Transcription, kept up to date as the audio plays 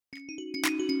This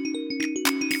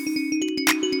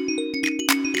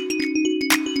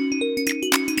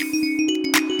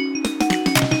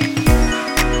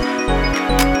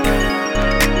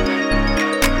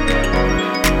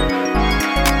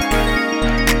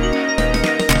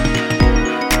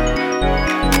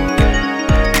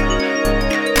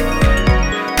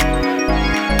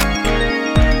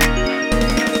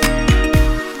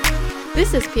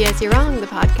is P.S. You're Wrong, the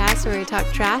podcast where we talk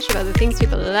trash about the things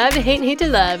people love to hate and hate to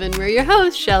love, and we're your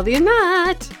hosts, Shelby and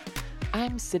Matt.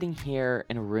 I'm sitting here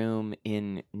in a room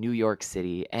in New York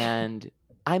City, and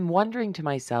I'm wondering to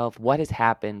myself, what has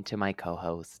happened to my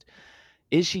co-host?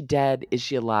 Is she dead? Is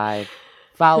she alive?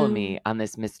 Follow me on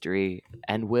this mystery,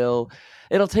 and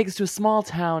it'll take us to a small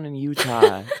town in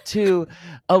Utah, to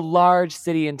a large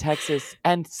city in Texas,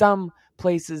 and some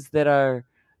places that are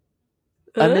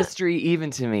a mystery even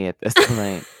to me at this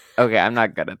point. Okay, I'm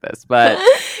not good at this, but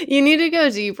you need to go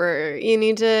deeper. You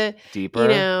need to, deeper,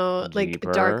 like a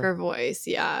darker voice.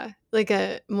 Yeah. Like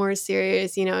a more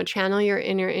serious, channel your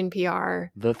inner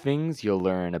NPR. The things you'll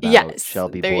learn about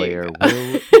Shelby Boyer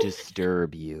will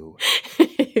disturb you.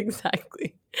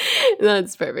 Exactly.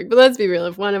 That's perfect. But let's be real.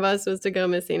 If one of us was to go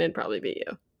missing, it'd probably be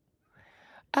you.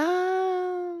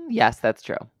 Yes, that's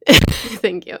true.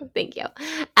 Thank you.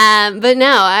 But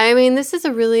no, I mean, this is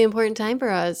a really important time for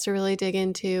us to really dig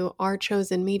into our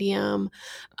chosen medium.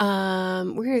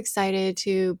 We're excited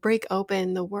to break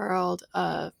open the world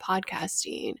of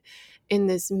podcasting in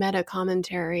this meta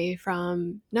commentary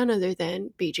from none other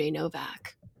than BJ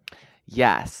Novak.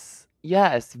 Yes,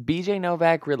 BJ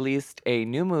Novak released a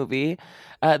new movie.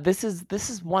 This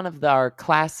is one of our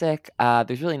classic.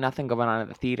 There's really nothing going on at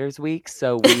the theaters week,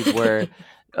 so we were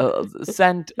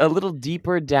sent a little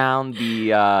deeper down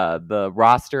the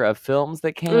roster of films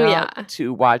that came out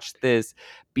to watch this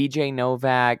BJ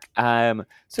Novak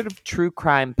sort of true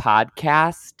crime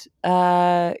podcast.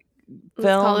 Let's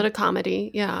call it a comedy.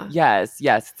 Yeah. Yes.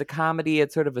 It's a comedy.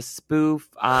 It's sort of a spoof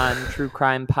on true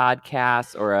crime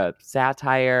podcasts, or a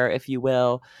satire, if you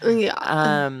will.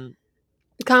 Yeah.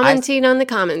 Commenting on the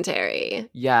commentary.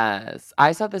 Yes.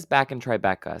 I saw this back in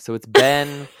Tribeca, so it's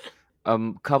been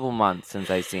a couple months since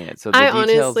I've seen it. So the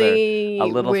details are a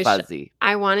little fuzzy.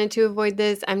 I wanted to avoid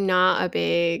this. I'm not a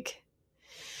big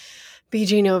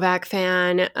BJ Novak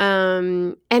fan.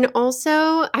 And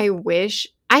also, I wish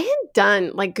I had done,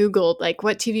 Googled,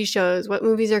 what TV shows, what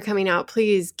movies are coming out.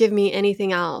 Please give me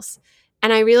anything else.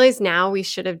 And I realize now we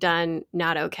should have done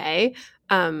Not Okay,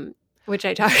 which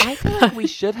I talked about. I feel like we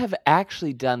should have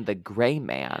actually done The Gray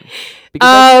Man.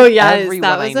 Because yes,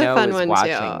 that was a fun one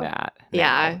too. That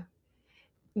yeah.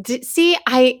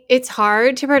 It's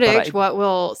hard to predict what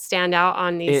will stand out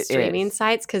on these streaming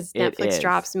sites, because Netflix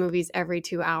drops movies every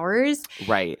 2 hours.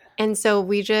 Right. And so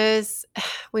we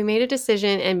made a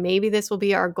decision, and maybe this will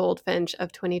be our Goldfinch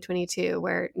of 2022,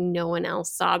 where no one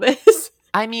else saw this.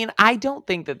 I mean, I don't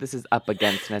think that this is up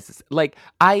against necessarily.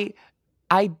 I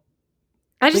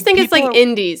just think it's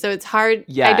indie, so it's hard.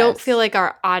 Yes. I don't feel like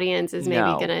our audience is maybe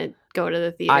going to go to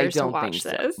the theaters to watch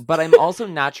this. So. But I'm also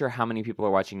not sure how many people are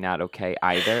watching Not Okay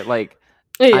either. On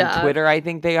Twitter, I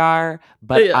think they are,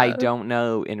 but I don't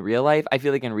know in real life. I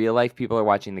feel like in real life, people are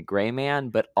watching The Gray Man,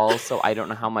 but also I don't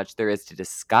know how much there is to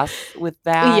discuss with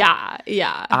that.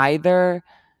 Yeah. Either.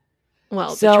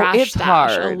 Well, so the trash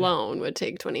stash alone would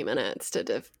take 20 minutes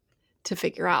to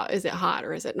figure out, is it hot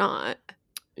or is it not?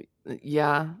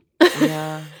 Yeah.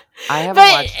 I haven't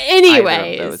watched either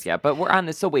of those yet, but we're on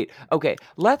this. So wait, okay,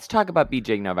 let's talk about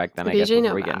BJ Novak then, I guess,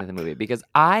 before we get into the movie, because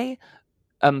I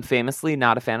am famously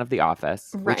not a fan of The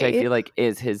Office, which I feel like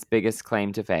is his biggest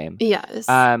claim to fame. Yes.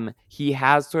 He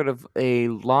has sort of a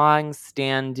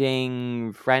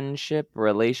long-standing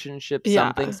relationship,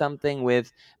 something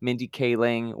with Mindy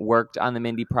Kaling, worked on the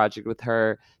Mindy Project with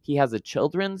her. He has a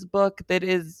children's book that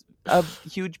is a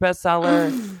huge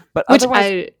bestseller, but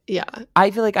otherwise,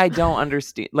 I feel like I don't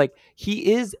understand.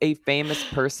 He is a famous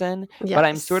person, but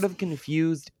I'm sort of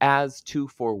confused as to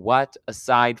for what,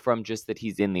 aside from just that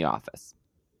he's in The Office.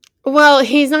 Well,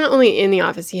 he's not only in The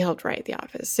Office, he helped write The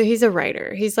Office. So he's a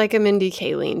writer. He's like a Mindy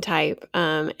Kaling type,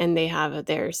 and they have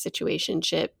their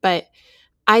situationship. But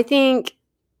I think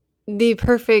the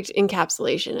perfect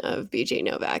encapsulation of BJ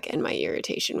Novak and my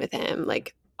irritation with him,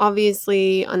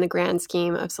 obviously, on the grand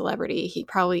scheme of celebrity, he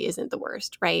probably isn't the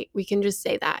worst, right? We can just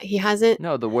say that. He hasn't,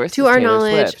 no, the worst to our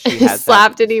knowledge,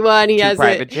 slapped anyone. He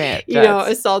hasn't,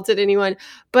 assaulted anyone.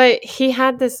 But he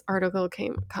had this article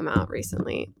come out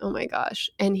recently. Oh my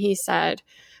gosh. And he said,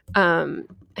 how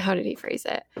did he phrase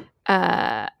it?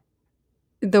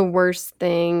 The worst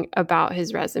thing about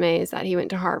his resume is that he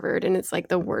went to Harvard, and it's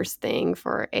the worst thing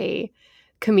for a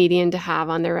comedian to have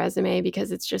on their resume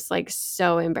because it's just like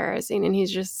so embarrassing, and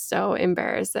he's just so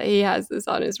embarrassed that he has this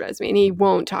on his resume, and he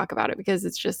won't talk about it because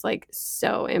it's just like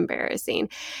so embarrassing.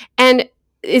 And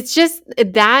it's just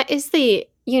that is the,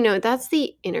 that's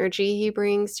the energy he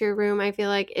brings to a room, I feel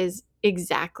like, is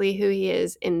exactly who he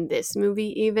is in this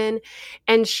movie even.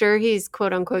 And sure, he's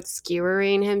quote unquote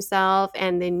skewering himself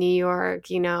and the New York,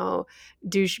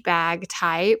 douchebag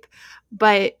type,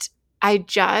 but I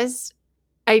just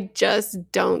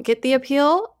don't get the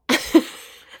appeal.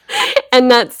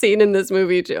 And that's seen in this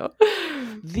movie too.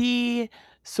 The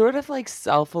sort of like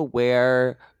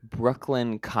self-aware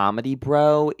Brooklyn comedy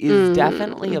bro is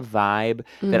definitely a vibe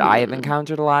that I have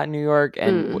encountered a lot in New York,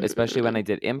 and especially when I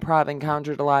did improv,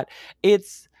 encountered a lot.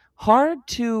 It's sort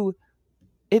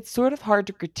of hard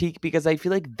to critique because I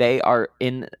feel like they are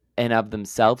in and of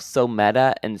themselves so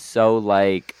meta and so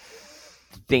like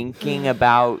thinking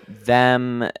about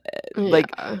them.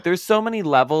 Like there's so many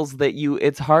levels that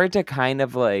it's hard to kind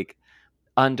of like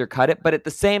undercut it, but at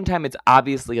the same time it's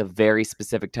obviously a very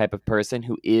specific type of person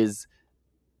who is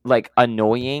like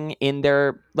annoying in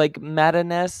their like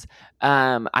meta-ness.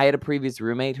 I had a previous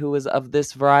roommate who was of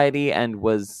this variety and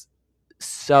was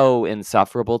so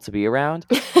insufferable to be around.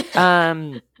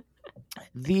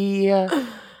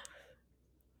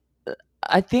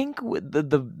 I think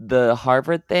the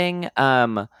Harvard thing,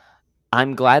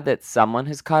 I'm glad that someone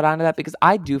has caught on to that because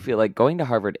I do feel like going to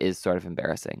Harvard is sort of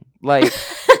embarrassing. Like,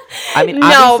 I mean,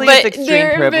 No, obviously but it's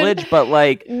extreme privilege, but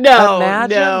like, No.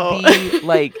 imagine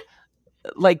the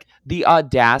like the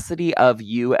audacity of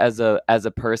you as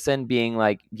a person being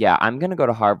like, yeah, I'm gonna go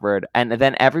to Harvard, and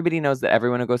then everybody knows that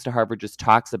everyone who goes to Harvard just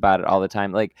talks about it all the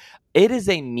time. Like, it is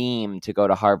a meme to go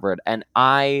to Harvard, and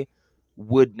I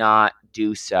would not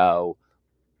do so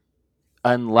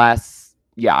unless,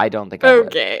 yeah, I don't think I would.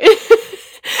 Okay.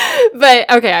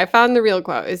 But okay, I found the real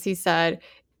quote. Is he said,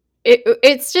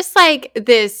 it's just like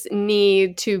this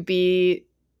need to be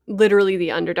literally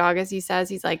the underdog, as he says.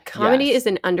 He's like, comedy Yes. is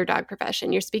an underdog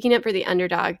profession. You're speaking up for the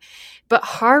underdog, but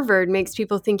Harvard makes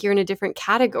people think you're in a different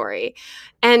category.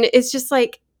 And it's just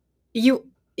like, you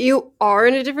are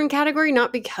in a different category,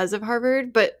 not because of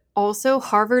Harvard, but also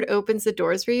Harvard opens the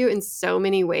doors for you in so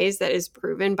many ways that is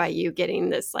proven by you getting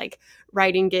this like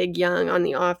writing gig young on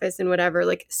The Office and whatever.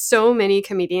 Like, so many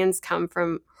comedians come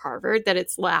from Harvard that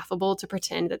it's laughable to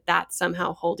pretend that that's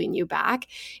somehow holding you back.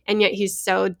 And yet he's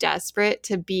so desperate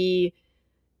to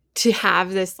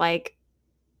have this like,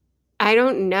 I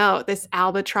don't know, this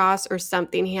albatross or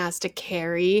something he has to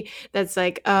carry that's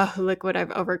like, oh, look what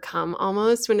I've overcome,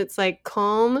 almost, when it's like,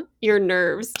 calm your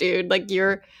nerves, dude. Like,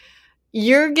 you're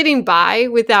getting by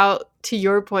without, to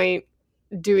your point,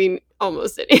 doing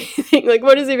almost anything. Like,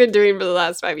 what has he been doing for the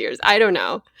last 5 years? I don't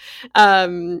know.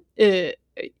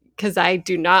 Because I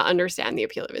do not understand the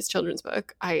appeal of his children's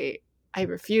book. I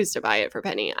refuse to buy it for a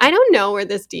penny. I don't know where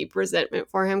this deep resentment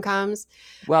for him comes.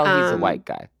 Well, he's a white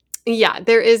guy. Yeah,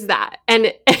 there is that.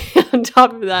 And on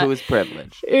top of that, who is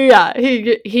privileged. Yeah,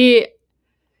 he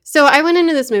So I went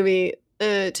into this movie,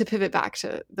 to pivot back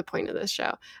to the point of this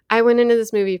show. I went into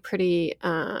this movie pretty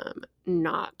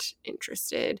not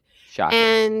interested.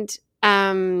 Shocking.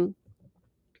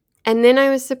 And then I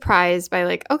was surprised by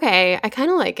like, okay, I kind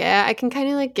of like it. I can kind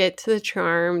of like get to the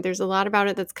charm. There's a lot about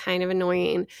it that's kind of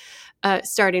annoying,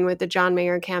 starting with the John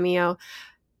Mayer cameo.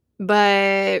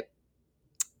 But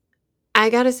I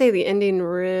gotta say, the ending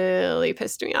really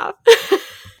pissed me off.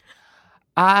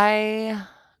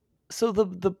 So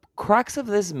the crux of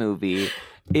this movie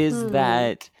is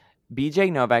that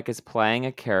BJ Novak is playing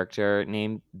a character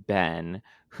named Ben,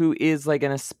 who is like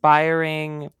an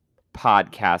aspiring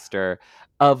podcaster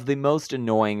of the most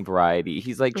annoying variety.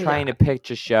 He's like trying to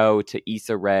pitch a show to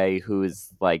Issa Rae, who is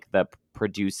like the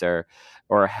producer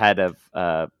or head of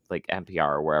like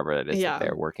NPR or wherever it is that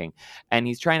they're working. And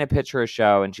he's trying to pitch her a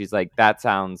show, and she's like, that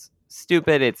sounds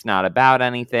stupid. It's not about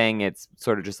anything. It's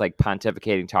sort of just like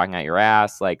pontificating, talking out your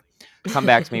ass. Like, come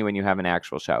back to me when you have an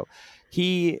actual show.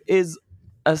 He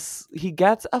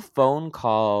gets a phone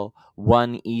call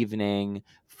one evening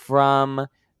from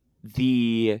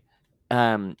the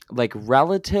like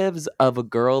relatives of a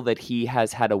girl that he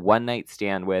has had a one night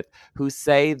stand with, who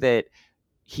say that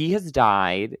he has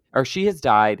died, or she has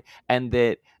died, and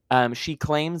that she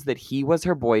claims that he was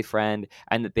her boyfriend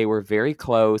and that they were very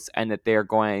close, and that they're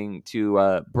going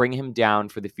to bring him down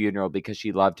for the funeral because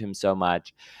she loved him so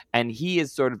much. And he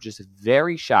is sort of just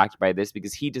very shocked by this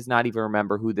because he does not even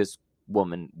remember who this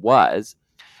woman was,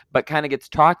 but kind of gets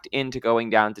talked into going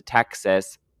down to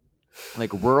Texas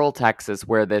like rural Texas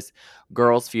where this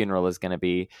girl's funeral is going to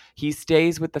be. He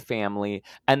stays with the family.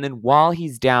 And then while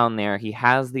he's down there, he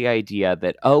has the idea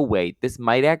that, oh, wait, this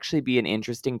might actually be an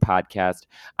interesting podcast.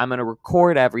 I'm going to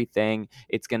record everything.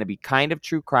 It's going to be kind of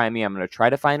true crimey. I'm going to try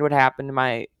to find what happened to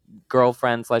my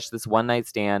girlfriend / this one night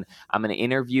stand. I'm going to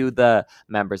interview the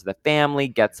members of the family,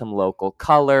 get some local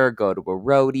color, go to a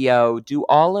rodeo, do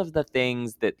all of the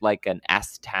things that like an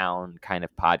S-Town kind of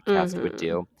podcast would Mm-hmm.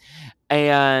 do.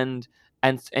 And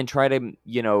try to,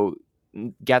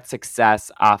 get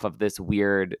success off of this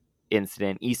weird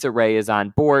incident. Issa Rae is on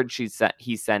board.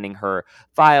 He's sending her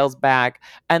files back.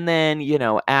 And then,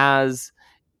 as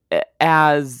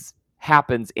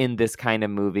happens in this kind of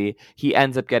movie, he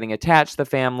ends up getting attached to the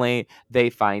family.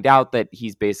 They find out that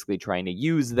he's basically trying to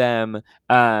use them.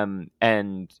 And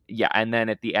then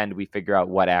at the end we figure out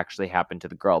what actually happened to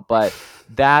the girl. But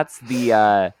that's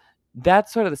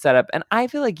that's sort of the setup. And I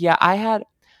feel like,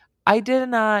 I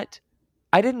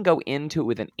didn't go into it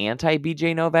with an anti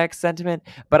BJ Novak sentiment,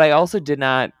 but I also did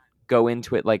not go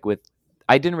into it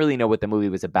I didn't really know what the movie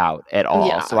was about at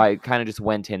all. So Yeah. I kind of just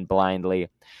went in blindly.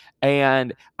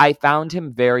 And I found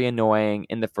him very annoying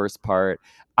in the first part.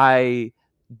 I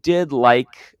did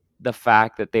like the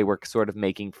fact that they were sort of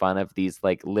making fun of these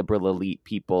like liberal elite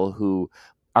people who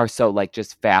are so like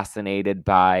just fascinated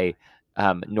by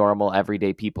normal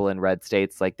everyday people in red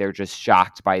states. Like they're just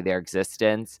shocked by their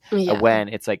existence, Yeah. when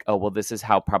it's like, oh, well, this is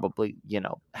how probably,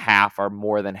 half or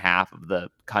more than half of the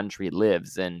country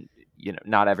lives. And,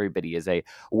 not everybody is a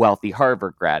wealthy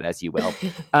Harvard grad, as you will.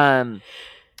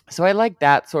 So I like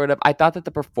that sort of. I thought that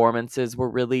the performances were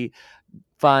really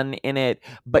fun in it.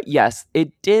 But yes,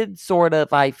 it did sort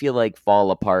of, I feel like,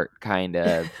 fall apart kind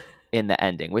of in the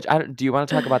ending, which do you want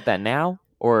to talk about that now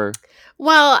or?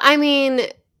 Well, I mean,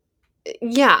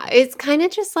 yeah, it's kind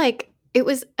of just like it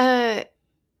was like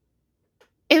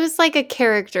a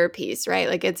character piece, right?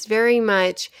 Like it's very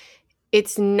much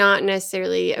it's not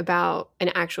necessarily about an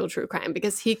actual true crime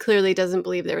because he clearly doesn't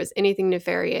believe there was anything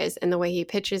nefarious. And the way he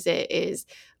pitches it is,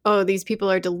 oh, these people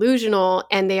are delusional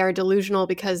and they are delusional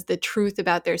because the truth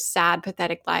about their sad,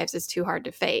 pathetic lives is too hard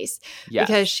to face because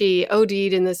Yes. she OD'd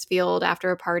in this field after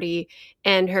a party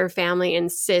and her family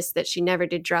insists that she never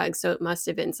did drugs. So it must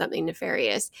have been something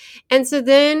nefarious. And so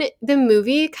then the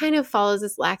movie kind of follows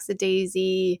this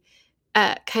lackadaisy,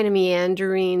 kind of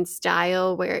meandering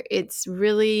style where it's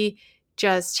really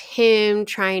just him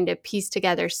trying to piece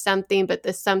together something, but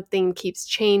the something keeps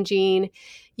changing.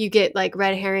 You get like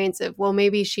red herrings of, well,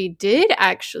 maybe she did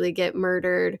actually get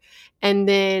murdered. And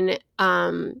then,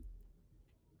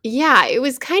 yeah, it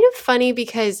was kind of funny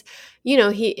because,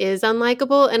 he is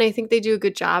unlikable. And I think they do a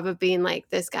good job of being like,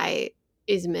 this guy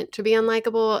is meant to be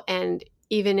unlikable. And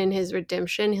even in his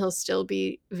redemption, he'll still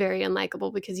be very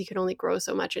unlikable because he could only grow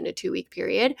so much in a 2-week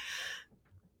period.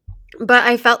 But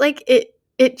I felt like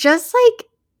it just like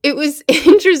it was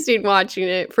interesting watching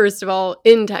it, first of all,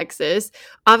 in Texas.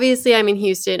 Obviously, I'm in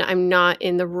Houston. I'm not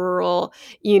in the rural,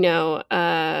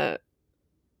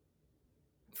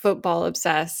 football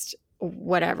obsessed,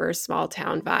 whatever, small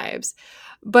town vibes.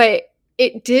 But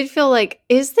it did feel like,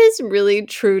 is this really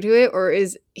true to it? Or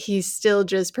is he still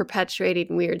just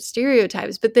perpetuating weird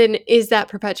stereotypes? But then is that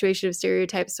perpetuation of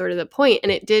stereotypes sort of the point?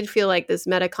 And it did feel like this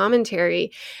meta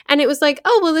commentary. And it was like,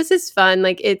 oh, well, this is fun.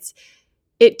 Like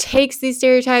it takes these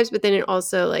stereotypes, but then it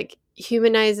also like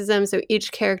humanizes them. So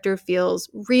each character feels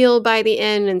real by the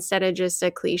end instead of just a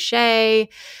cliche.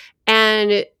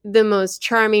 And the most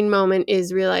charming moment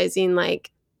is realizing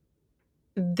like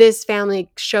this family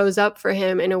shows up for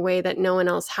him in a way that no one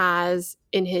else has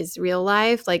in his real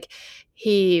life. Like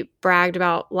he bragged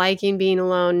about liking being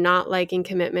alone, not liking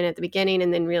commitment at the beginning,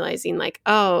 and then realizing like,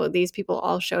 oh, these people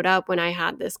all showed up when I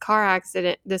had this car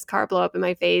accident, this car blow up in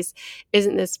my face.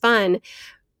 Isn't this fun?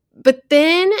 But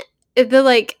then the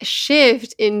like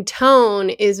shift in tone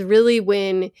is really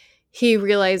when he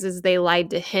realizes they lied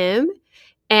to him.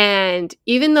 And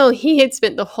even though he had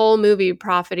spent the whole movie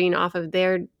profiting off of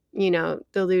their,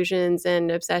 delusions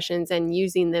and obsessions and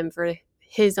using them for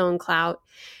his own clout,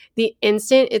 the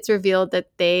instant it's revealed that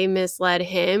they misled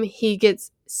him, he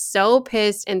gets so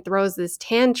pissed and throws this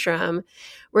tantrum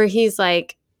where he's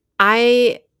like,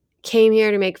 I came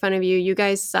here to make fun of you. You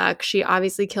guys suck. She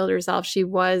obviously killed herself.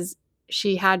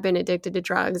 She had been addicted to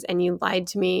drugs and you lied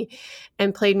to me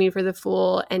and played me for the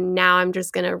fool. And now I'm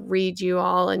just going to read you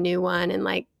all a new one and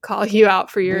like call you out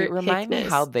for Wait, your remind me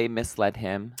how hickness. they misled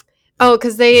him. Oh,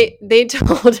 because they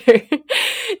told her,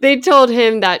 they told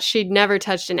him that she'd never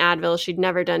touched an Advil, she'd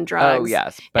never done Oh, drugs,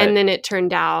 yes. and But then it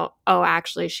turned out, oh,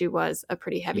 actually, she was a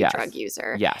pretty heavy drug yes.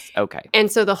 user. Yes. Okay.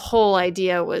 And so the whole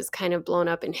idea was kind of blown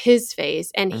up in his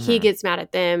face, and he Mhm. gets mad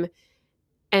at them,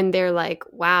 and they're like,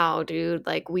 wow, dude,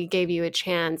 like, we gave you a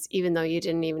chance, even though you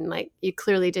didn't even, like, you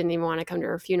clearly didn't even want to come to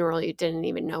her funeral, you didn't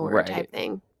even know her Right. type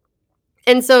thing.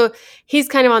 And so he's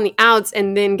kind of on the outs,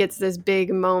 and then gets this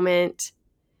big moment.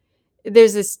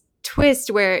 There's this twist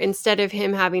where instead of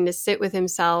him having to sit with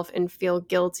himself and feel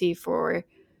guilty for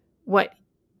what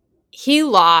he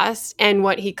lost and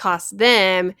what he cost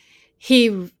them,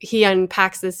 he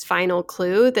unpacks this final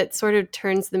clue that sort of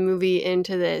turns the movie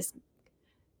into this,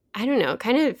 I don't know,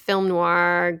 kind of film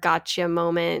noir gotcha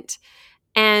moment.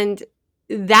 And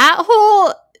that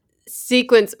whole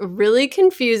sequence really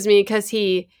confused me because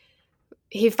he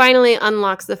finally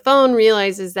unlocks the phone,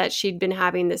 realizes that she'd been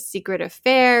having this secret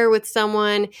affair with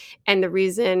someone, and the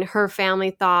reason her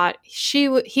family thought he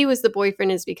was the boyfriend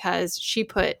is because she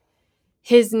put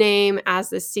his name as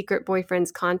the secret boyfriend's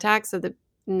contact so that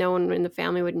no one in the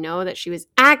family would know that she was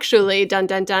actually dun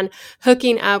dun dun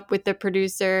hooking up with the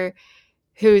producer,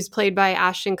 who's played by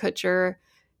Ashton Kutcher,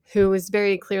 who was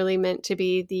very clearly meant to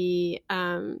be the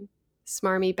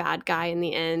smarmy bad guy in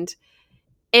the end.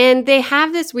 And they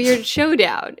have this weird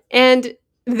showdown. And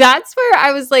that's where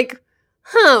I was like,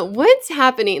 huh, what's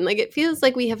happening? Like, it feels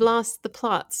like we have lost the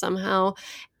plot somehow,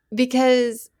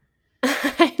 because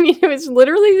I mean, it was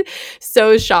literally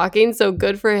so shocking. So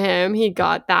good for him. He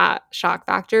got that shock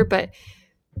factor. But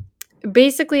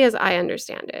basically, as I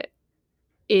understand it,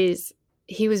 is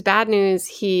he was bad news.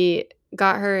 He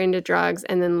got her into drugs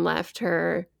and then left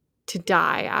her to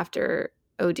die after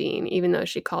ODing, even though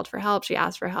she called for help. She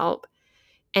asked for help,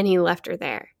 and he left her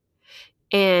there.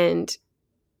 And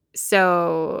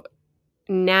so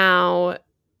now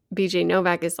BJ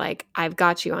Novak is like, I've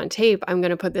got you on tape. I'm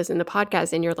going to put this in the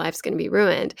podcast and your life's going to be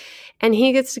ruined. And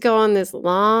he gets to go on this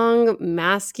long,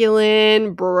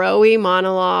 masculine, bro-y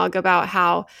monologue about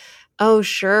how, oh,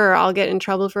 sure, I'll get in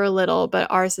trouble for a little, but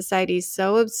our society's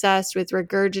so obsessed with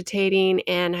regurgitating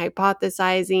and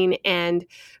hypothesizing and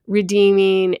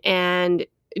redeeming and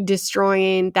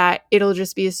destroying that it'll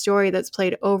just be a story that's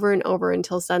played over and over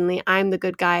until suddenly I'm the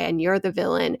good guy and you're the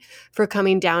villain for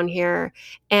coming down here.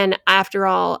 And after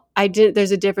all,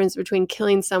 there's a difference between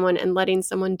killing someone and letting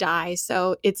someone die.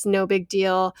 So it's no big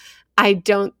deal. I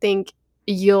don't think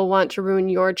you'll want to ruin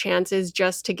your chances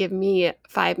just to give me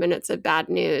 5 minutes of bad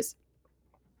news.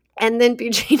 And then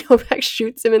BJ Novak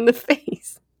shoots him in the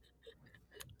face.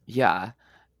 Yeah.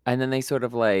 And then they sort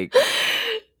of like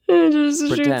And just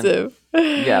pretend, shoots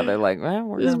him. yeah, they're like, well,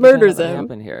 we're just going to pretend murders nothing him.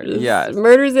 happened here. Just Yes.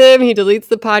 murders him. He deletes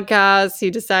the podcast. He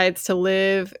decides to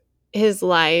live his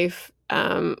life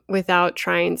without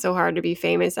trying so hard to be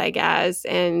famous, I guess,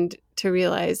 and to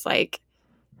realize like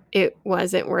it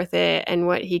wasn't worth it, and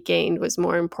what he gained was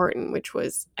more important, which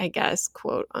was, I guess,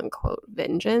 quote unquote,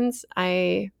 vengeance.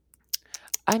 I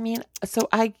mean, so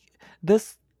I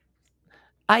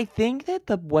think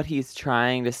that what he's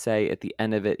trying to say at the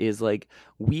end of it is like,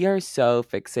 we are so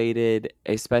fixated,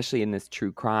 especially in this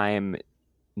true crime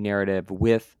narrative,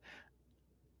 with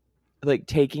like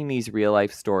taking these real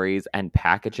life stories and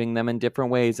packaging them in different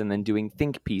ways and then doing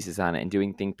think pieces on it and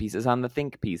doing think pieces on the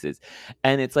think pieces.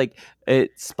 And it's like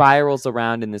it spirals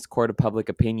around in this court of public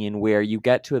opinion where you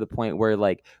get to the point where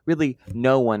like really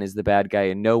no one is the bad guy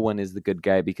and no one is the good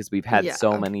guy, because we've had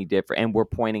so many different, and we're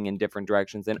pointing in different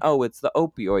directions, and oh, it's the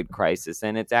opioid crisis,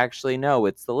 and it's actually no,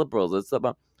 it's the liberals, it's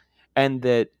the, and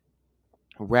that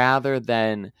rather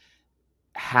than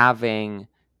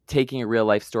taking a real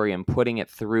life story and putting it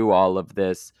through all of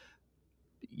this,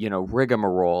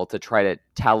 rigmarole to try to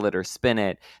tell it or spin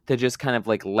it, to just kind of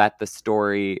like let the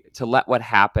story, to let what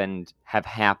happened have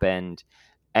happened,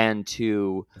 and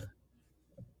to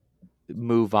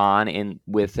move on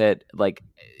with it like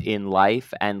in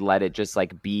life, and let it just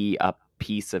like be a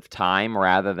piece of time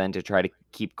rather than to try to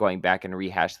keep going back and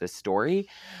rehash this story.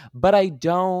 But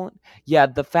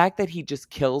the fact that he just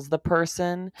kills the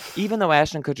person, even though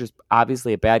Ashton Kutcher's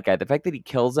obviously a bad guy, the fact that he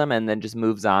kills him and then just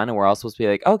moves on, and we're all supposed to be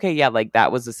like, okay, yeah, like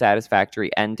that was a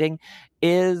satisfactory ending,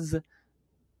 is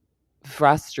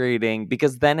frustrating,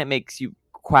 because then it makes you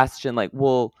question like,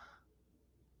 well,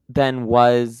 then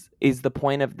is the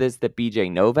point of this that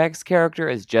BJ Novak's character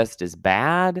is just as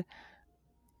bad?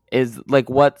 Is like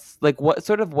what's the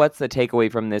takeaway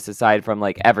from this, aside from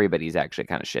like everybody's actually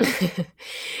kind of shitty?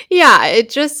 Yeah, it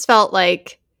just felt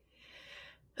like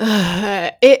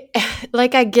it,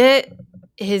 like, I get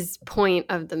his point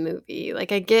of the movie.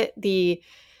 Like, I get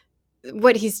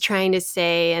what he's trying to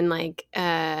say, and like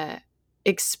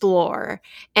explore.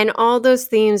 And all those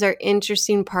themes are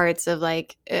interesting parts of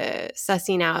like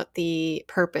sussing out the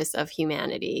purpose of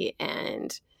humanity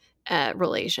and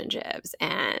relationships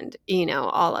and, you know,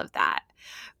 all of that.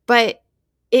 But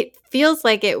it feels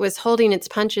like it was holding its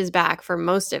punches back for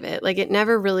most of it. Like it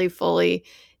never really fully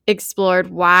explored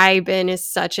why Ben is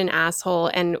such an asshole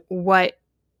and what,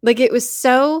 like it was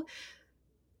so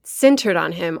centered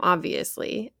on him,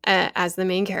 obviously, as the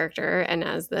main character and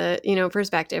as the, you know,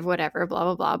 perspective, whatever, blah,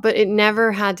 blah, blah. But it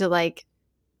never had to like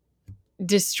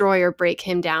destroy or break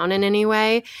him down in any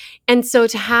way. And so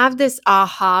to have this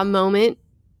aha moment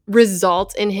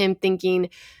result in him thinking,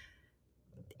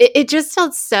 it just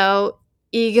felt so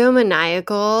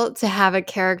egomaniacal to have a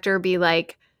character be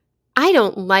like, I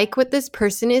don't like what this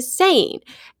person is saying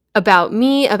about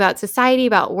me, about society,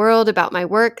 about world, about my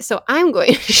work. So I'm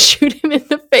going to shoot him in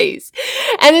the face.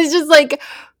 And it's just like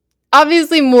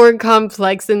obviously more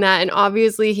complex than that. And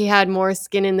obviously he had more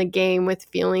skin in the game with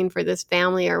feeling for this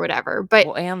family or whatever. But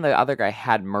Well, and the other guy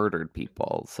had murdered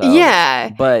people. So,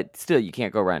 yeah. but still, you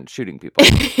can't go around shooting people.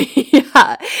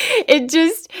 Yeah. It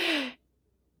just.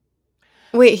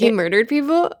 Wait, he murdered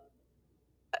people?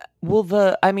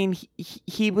 Well, I mean,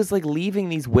 he was like leaving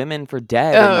these women for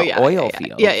dead in the oil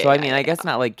field. So I mean, I guess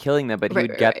not like killing them, but he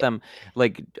would get them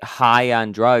like high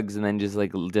on drugs and then just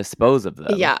like dispose of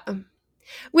them. Yeah.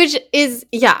 Which is,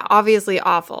 yeah, obviously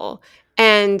awful.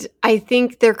 And I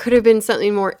think there could have been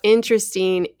something more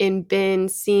interesting in Ben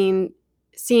seeing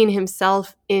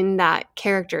himself in that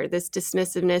character, this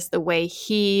dismissiveness, the way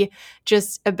he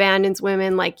just abandons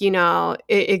women, like, you know,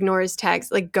 ignores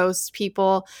texts, like ghosts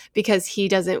people because he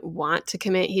doesn't want to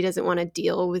commit. He doesn't want to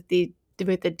deal with the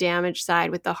damage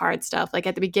side, with the hard stuff. Like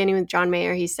at the beginning with John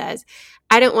Mayer, he says,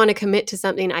 I don't want to commit to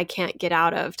something I can't get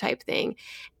out of type thing.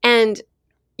 And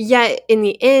yet in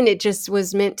the end, it just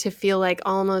was meant to feel like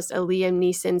almost a Liam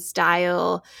Neeson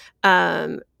style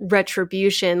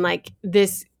retribution, like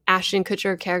this Ashton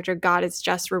Kutcher character got its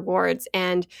just rewards.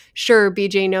 And sure,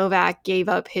 BJ Novak gave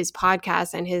up his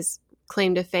podcast and his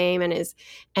claim to fame and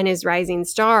his rising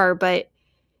star, but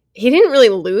he didn't really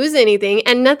lose anything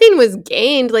and nothing was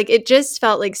gained. Like it just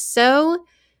felt like so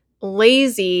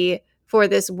lazy for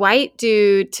this white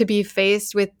dude to be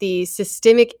faced with the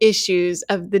systemic issues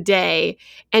of the day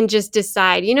and just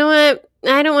decide, you know what,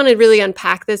 I don't want to really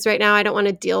unpack this right now. I don't want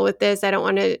to deal with this. I don't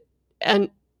want to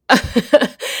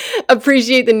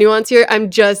appreciate the nuance here. I'm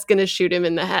just going to shoot him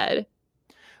in the head.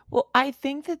 Well, I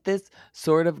think that this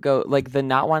sort of like the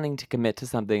not wanting to commit to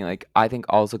something, like I think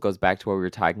also goes back to what we were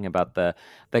talking about, the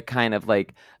kind of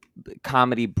like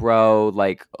comedy bro,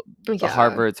 like the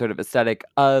Harvard sort of aesthetic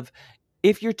of,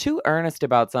 if you're too earnest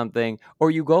about something or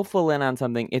you go full in on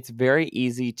something, it's very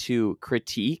easy to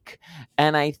critique.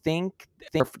 And I think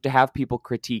to have people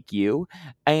critique you.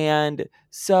 And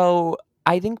so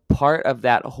I think part of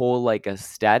that whole like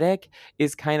aesthetic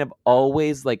is kind of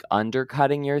always like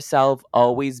undercutting yourself,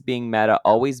 always being meta,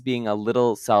 always being a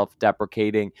little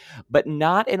self-deprecating, but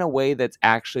not in a way that's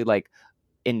actually like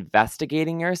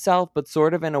investigating yourself, but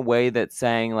sort of in a way that's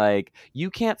saying like, you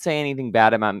can't say anything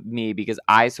bad about me because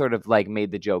I sort of like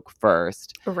made the joke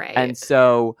first. Right. And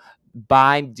so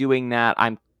by doing that,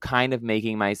 I'm kind of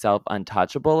making myself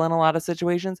untouchable in a lot of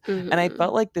situations. Mm-hmm. And I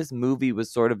felt like this movie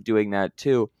was sort of doing that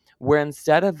too, where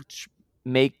instead of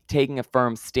taking a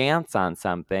firm stance on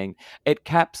something, it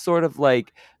kept sort of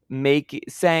like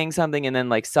saying something and then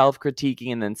like self-critiquing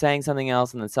and then saying something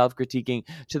else and then self-critiquing,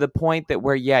 to the point that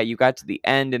where you got to the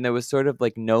end and there was sort of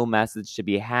like no message to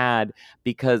be had,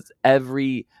 because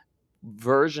every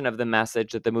version of the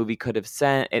message that the movie could have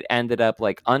sent, it ended up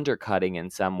like undercutting in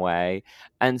some way.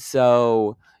 And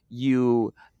so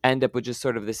you end up with just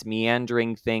sort of this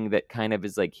meandering thing that kind of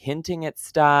is like hinting at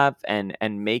stuff and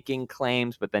making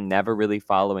claims but then never really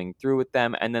following through with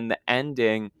them, and then the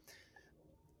ending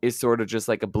is sort of just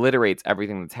like obliterates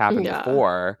everything that's happened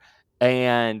before,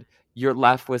 and you're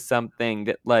left with something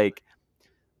that like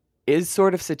is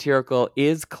sort of satirical,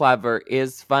 is clever,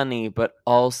 is funny, but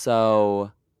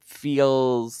also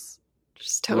feels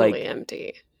just totally like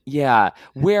empty. Yeah,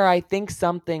 where I think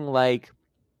something like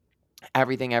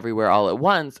Everything Everywhere All at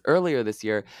Once earlier this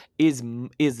year is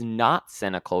not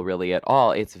cynical really at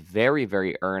all. It's very,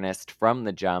 very earnest from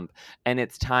the jump, and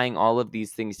it's tying all of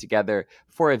these things together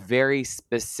for a very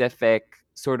specific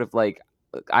sort of like,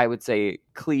 I would say,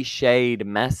 cliched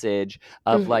message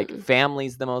of like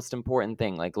family's the most important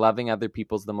thing, like loving other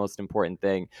people's the most important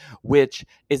thing, which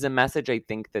is a message I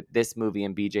think that this movie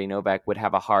and BJ Novak would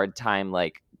have a hard time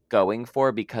like going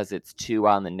for because it's too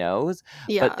on the nose.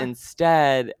 But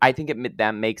instead, I think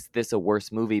that makes this a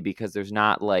worse movie because there's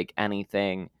not like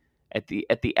anything at the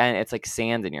end, it's like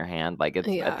sand in your hand. Like it's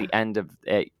at Yeah. the end of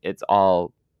it, it's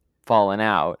all fallen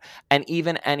out. And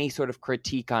even any sort of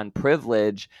critique on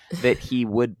privilege that he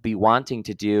would be wanting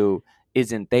to do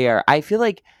isn't there. I feel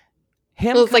like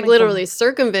him Well, it's like coming from literally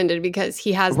circumvented because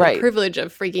he has the right. privilege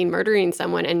of freaking murdering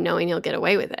someone and knowing he'll get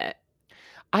away with it.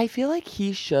 I feel like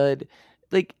he should,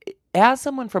 like, as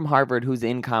someone from Harvard who's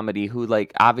in comedy, who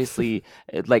like obviously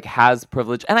like has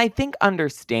privilege, and I think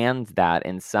understands that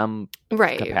in some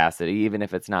Right. capacity, even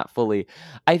if it's not fully.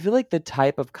 I feel like the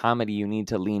type of comedy you need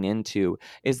to lean into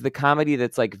is the comedy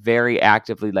that's like very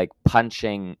actively like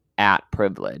punching at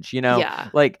privilege. You know, Yeah.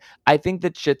 like I think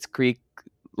that Schitt's Creek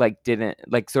like didn't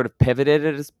like sort of pivoted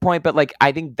at this point, but like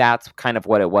I think that's kind of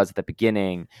what it was at the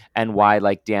beginning, and why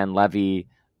like Dan Levy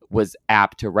was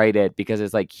apt to write it, because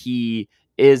it's like he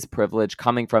is privileged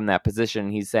coming from that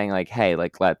position. He's saying like, hey,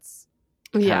 like let's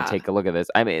kind of Yeah. take a look at this.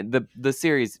 I mean, the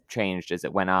series changed as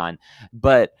it went on,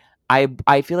 but I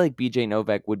feel like BJ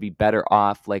Novak would be better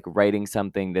off like writing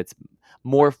something that's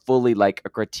more fully like a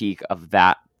critique of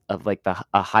that, of like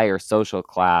a higher social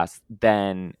class,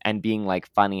 than, and being like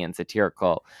funny and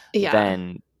satirical, Yeah.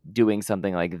 than doing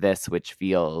something like this, which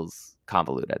feels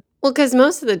convoluted. Well, because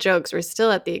most of the jokes were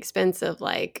still at the expense of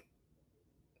like,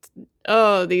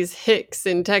 oh, these hicks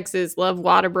in Texas love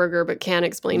Whataburger but can't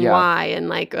explain Yeah. why, and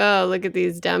like, oh, look at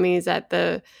these dummies at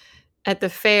the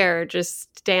fair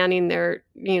just standing their,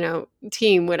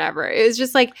 team, whatever. It was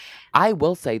just like, I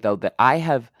will say though that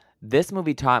this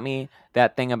movie taught me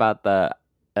that thing about the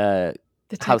the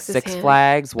how Texas Six hand.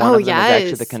 Flags, one Oh, of them is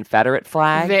actually the yes. Confederate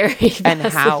flag. Very And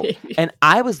how, fascinating. and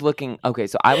I was looking, okay,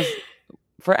 so I was,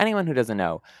 for anyone who doesn't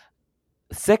know,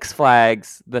 Six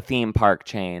Flags, the theme park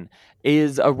chain,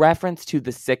 is a reference to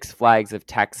the Six Flags of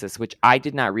Texas, which I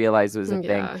did not realize was a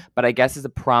thing, Yeah. but I guess is a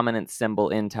prominent symbol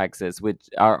in Texas, which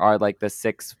are like the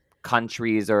six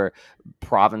countries or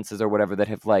provinces or whatever that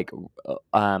have like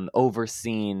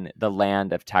overseen the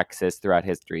land of Texas throughout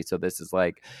history. So this is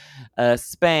like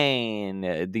Spain,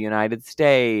 the United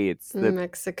States,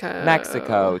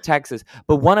 Mexico, Texas,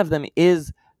 but one of them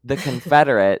is the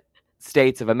Confederate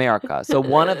States of America. So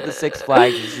one of the Six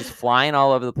Flags is just flying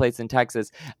all over the place in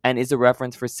Texas, and is a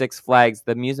reference for Six Flags,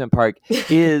 the amusement park,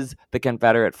 is the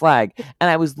Confederate flag. And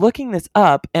I was looking this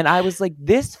up, and I was like,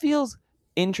 this feels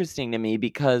interesting to me,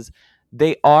 because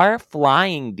they are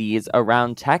flying these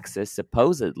around Texas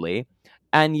supposedly,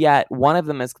 and yet one of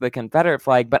them is the Confederate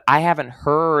flag, but I haven't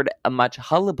heard a much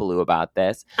hullabaloo about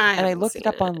this. And I looked it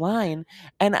up online,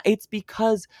 and it's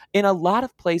because in a lot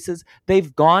of places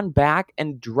they've gone back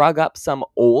and drug up some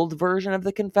old version of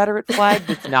the Confederate flag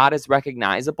that's not as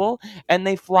recognizable, and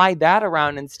they fly that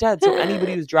around instead. So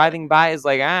anybody who's driving by is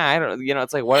like, I don't,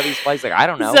 it's like, what are these flags? Like, I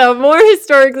don't know. So more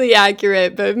historically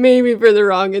accurate, but maybe for the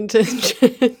wrong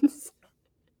intentions.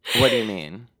 What do you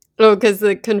mean? Oh, because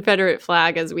the Confederate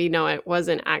flag, as we know it,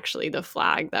 wasn't actually the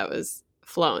flag that was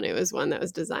flown. It was one that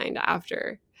was designed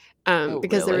after.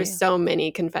 Because there were so many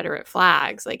Confederate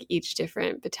flags, like each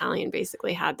different battalion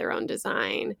basically had their own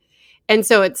design. And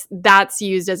so that's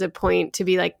used as a point to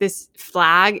be like, this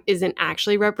flag isn't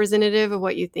actually representative of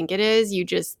what you think it is. You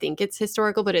just think it's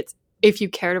historical, but if you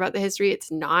cared about the history, it's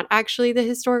not actually the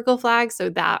historical flag. So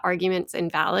that argument's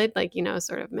invalid, like,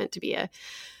 sort of meant to be a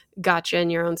gotcha in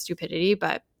your own stupidity.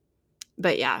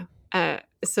 But yeah,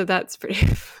 so that's pretty,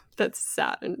 that's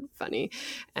sad and funny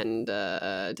and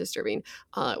disturbing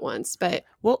all at once. But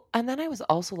well, and then I was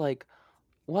also like,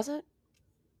 wasn't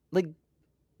like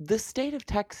the state of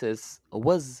Texas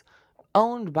was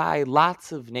owned by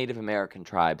lots of Native American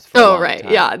tribes for a long right,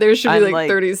 time. Yeah, there should be like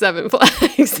 37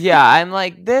 flags. Yeah, I'm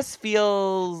like, this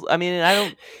feels, I mean, I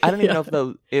don't even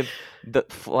know if the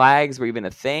flags were even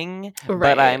a thing,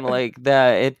 but I'm like,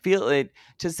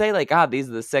 to say like, these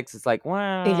are the six, it's like,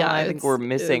 well, yeah, I think we're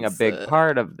missing a big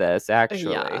part of this,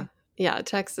 actually. Yeah,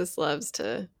 Texas loves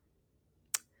to,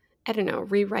 I don't know,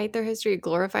 rewrite their history,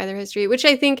 glorify their history, which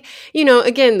I think,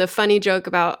 again, the funny joke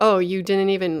about, oh, you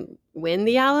didn't even win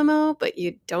the Alamo, but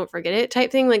you don't forget it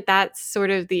type thing. Like, that's sort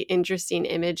of the interesting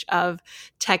image of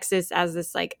Texas as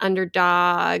this like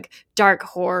underdog, dark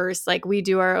horse. Like, we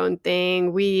do our own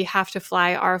thing. We have to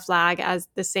fly our flag as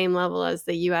the same level as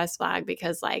the US flag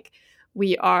because like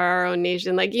we are our own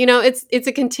nation. Like, it's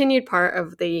a continued part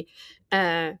of the,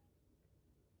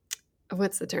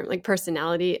 what's the term? Like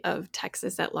personality of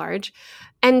Texas at large.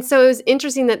 And so it was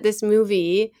interesting that this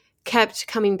movie kept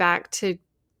coming back to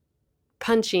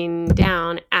punching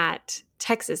down at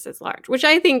Texas at large, which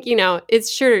I think,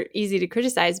 it's sure easy to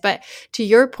criticize, but to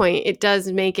your point, it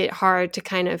does make it hard to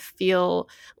kind of feel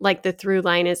like the through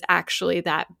line is actually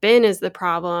that Ben is the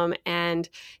problem and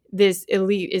this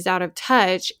elite is out of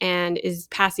touch and is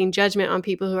passing judgment on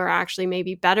people who are actually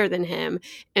maybe better than him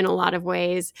in a lot of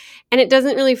ways. And it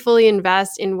doesn't really fully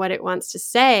invest in what it wants to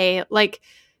say, like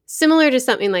similar to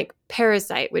something like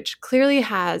Parasite, which clearly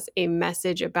has a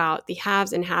message about the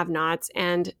haves and have-nots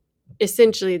and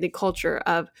essentially the culture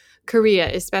of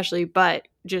Korea especially, but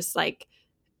just like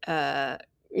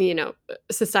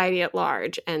society at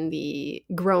large and the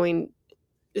growing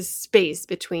space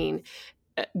between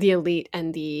the elite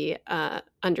and the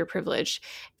underprivileged.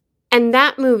 And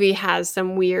that movie has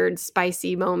some weird,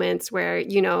 spicy moments where,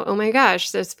 oh my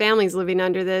gosh, this family's living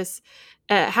under this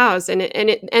house, and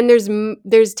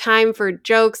there's time for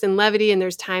jokes and levity, and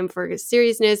there's time for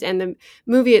seriousness. And the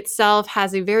movie itself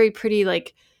has a very pretty,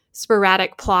 like,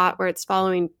 sporadic plot where it's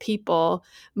following people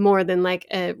more than like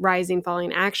a rising,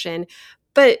 falling action.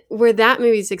 But where that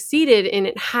movie succeeded, and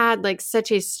it had like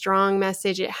such a strong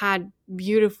message, it had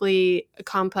beautifully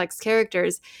complex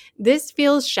characters. This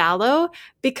feels shallow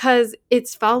because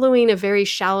it's following a very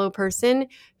shallow person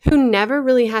who never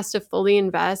really has to fully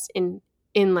invest in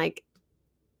like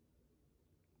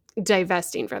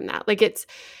divesting from that. Like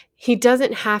he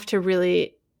doesn't have to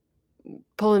really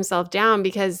pull himself down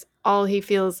because all he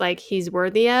feels like he's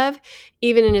worthy of,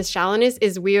 even in his shallowness,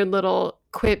 is weird little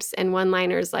quips and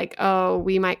one-liners like, oh,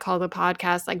 we might call the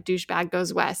podcast like Douchebag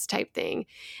Goes West type thing.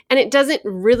 And it doesn't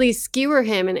really skewer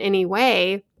him in any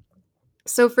way.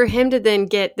 So for him to then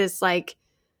get this, like,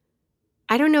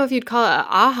 I don't know if you'd call it an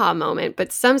aha moment,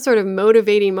 but some sort of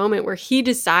motivating moment where he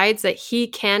decides that he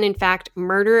can, in fact,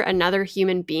 murder another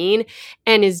human being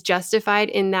and is justified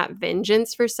in that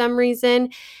vengeance for some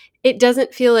reason, it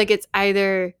doesn't feel like it's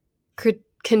either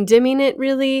condemning it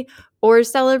really or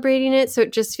celebrating it. So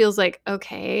it just feels like,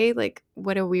 okay, like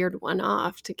what a weird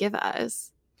one-off to give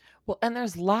us. Well, and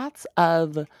there's lots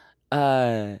of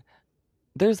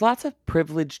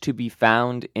privilege to be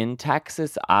found in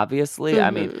Texas, obviously. Mm-hmm. I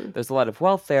mean, there's a lot of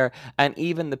wealth there, and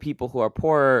even the people who are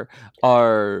poor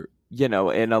are, in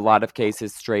a lot of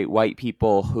cases, straight white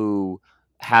people who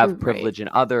have privilege in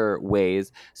other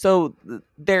ways. So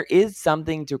there is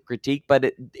something to critique,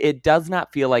 but it does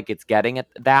not feel like it's getting at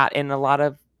that in a lot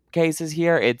of cases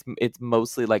here. It's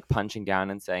mostly like punching down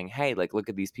and saying, hey, like, look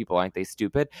at these people, aren't they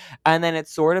stupid? And then it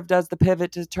sort of does the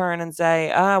pivot to turn and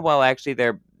say, well, actually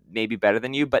they're maybe better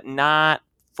than you, but not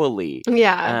fully.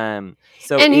 Yeah.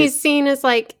 So he's seen as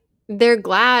like, they're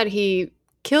glad he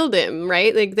killed him,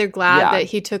 right? Like they're glad that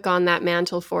he took on that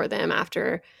mantle for them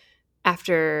after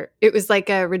it was like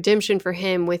a redemption for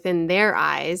him within their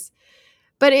eyes.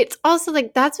 But it's also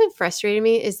like, that's what frustrated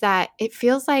me, is that it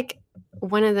feels like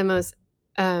one of the most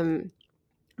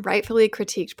rightfully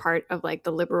critiqued part of like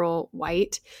the liberal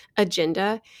white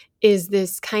agenda is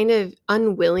this kind of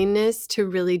unwillingness to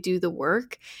really do the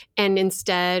work and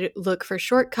instead look for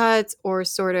shortcuts or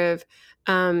sort of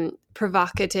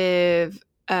provocative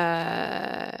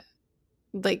like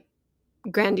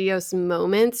grandiose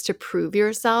moments to prove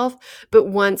yourself. But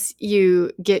once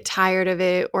you get tired of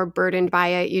it or burdened by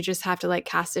it, you just have to like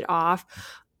cast it off.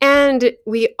 And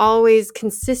we always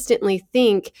consistently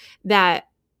think that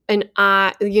an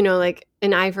eye, like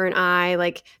an eye for an eye,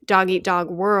 like dog eat dog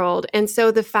world. And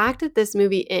so the fact that this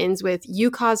movie ends with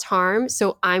you caused harm,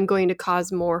 so I'm going to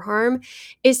cause more harm,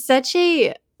 is such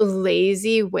a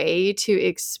lazy way to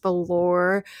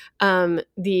explore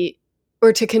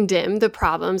or to condemn the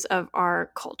problems of our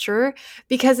culture,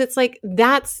 because it's like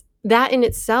that in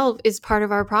itself is part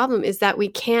of our problem, is that we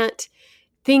can't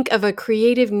think of a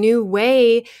creative new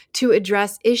way to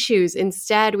address issues.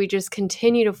 Instead, we just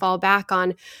continue to fall back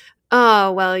on,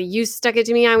 oh, well, you stuck it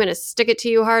to me, I'm going to stick it to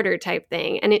you harder type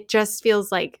thing. And it just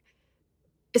feels like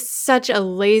such a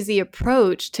lazy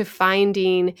approach to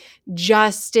finding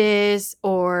justice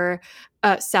or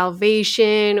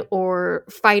salvation or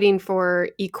fighting for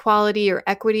equality or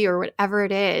equity or whatever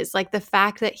it is. Like the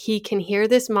fact that he can hear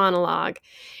this monologue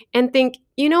and think,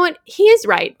 you know what, he is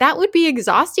right. That would be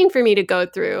exhausting for me to go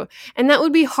through. And that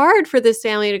would be hard for this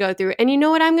family to go through. And you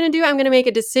know what I'm going to do? I'm going to make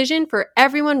a decision for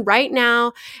everyone right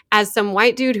now as some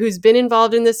white dude who's been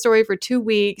involved in this story for 2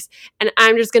 weeks. And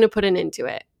I'm just going to put an end to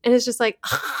it. And it's just like,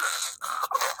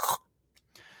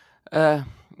 yeah,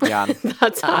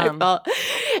 that's how I felt.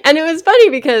 And it was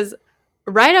funny because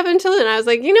right up until then, I was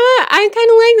like, you know what? I kind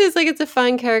of like this. Like, it's a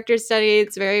fun character study.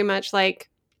 It's very much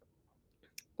like,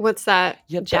 what's that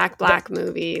Jack Black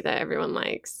movie that everyone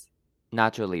likes?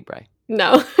 Nacho Libre.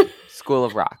 No. School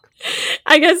of Rock.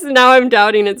 I guess now I'm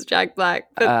doubting it's Jack Black.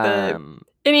 But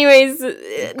anyways,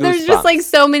 there's just like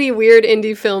so many weird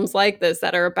indie films like this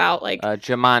that are about like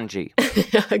Jumanji,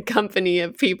 a company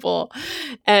of people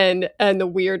and the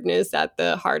weirdness at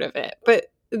the heart of it.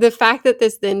 But the fact that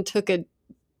this then took a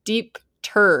deep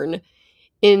turn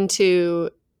into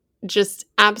just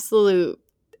absolute,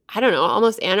 I don't know,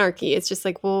 almost anarchy. It's just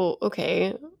like, well,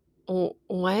 okay,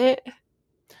 what?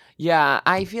 Yeah,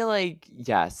 I feel like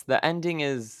yes, the ending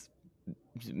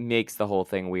makes the whole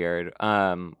thing weird.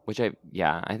 Which I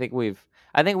think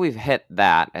we've hit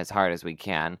that as hard as we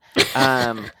can.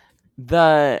 Um,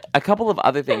 a couple of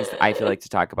other things that I feel like to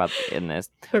talk about in this.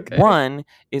 Okay. One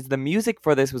is the music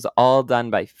for this was all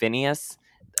done by Phineas,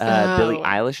 Billie Oh,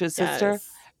 Eilish's sister, yes.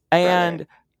 and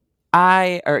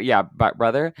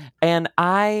brother. And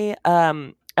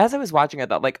as I was watching, I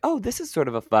thought like, oh, this is sort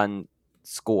of a fun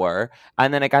score.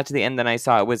 And then I got to the end, and I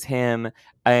saw it was him,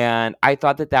 and I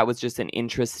thought that was just an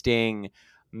interesting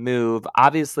move.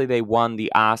 Obviously, they won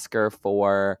the Oscar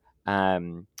for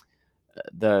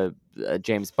the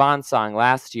James Bond song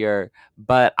last year,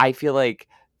 but I feel like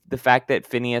the fact that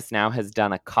Phineas now has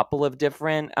done a couple of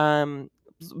different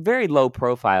very low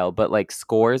profile but like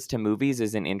scores to movies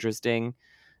is an interesting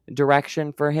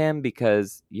direction for him,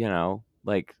 because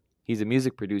like he's a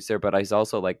music producer, but he's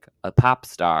also like a pop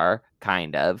star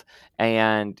kind of,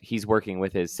 and he's working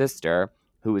with his sister,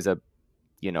 who is a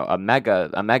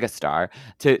mega star.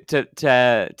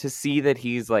 To see that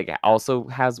he's like also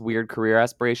has weird career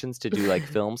aspirations to do like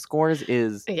film scores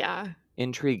is Yeah.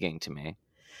 intriguing to me.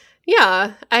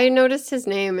 Yeah, I noticed his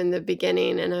name in the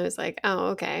beginning and I was like, oh,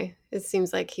 okay. It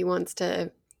seems like he wants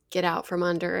to get out from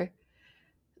under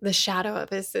the shadow of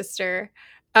his sister.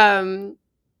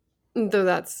 Though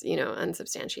that's,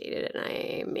 unsubstantiated and I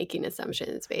am making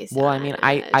assumptions based Well, I on mean,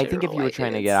 I think if general you were white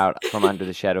trying to get dudes. out from under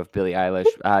the shadow of Billie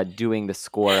Eilish, doing the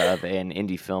score of an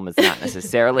indie film is not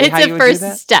necessarily It's how a you would do first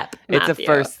that. step, It's a Matthew.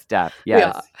 first step. Yeah.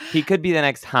 Yes. He could be the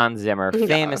next Hans Zimmer, Yeah.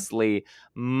 famously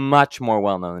much more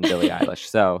well-known than Billie Eilish.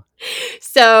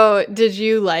 So, did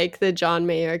you like the John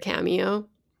Mayer cameo?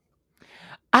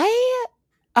 I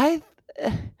I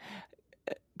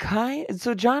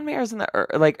so John Mayer's in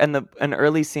an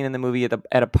early scene in the movie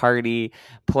at a party,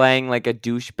 playing like a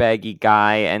douchebaggy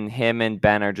guy, and him and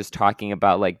Ben are just talking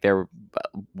about like their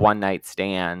one night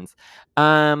stands.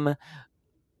 Well,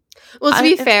 to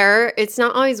be fair, it's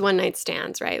not always one night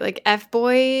stands, right? Like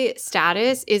F-boy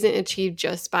status isn't achieved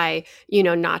just by,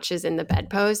 notches in the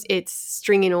bedpost. It's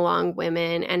stringing along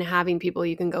women and having people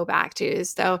you can go back to.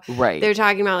 So Right. they're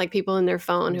talking about like people in their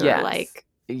phone who are like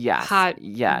Yes. hot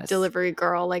Yes. delivery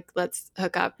girl, like let's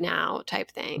hook up now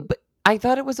type thing. But I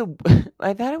thought it was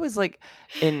like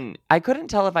I couldn't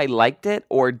tell if I liked it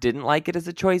or didn't like it as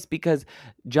a choice, because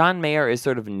John Mayer is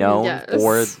sort of known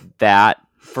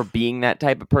for being that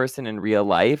type of person in real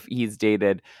life. He's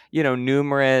dated,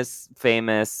 numerous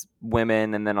famous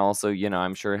women, and then also,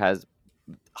 I'm sure has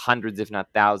hundreds, if not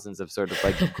thousands, of sort of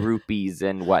like groupies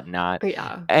and whatnot.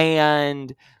 Yeah.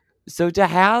 And so to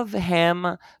have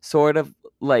him sort of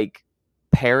like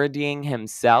parodying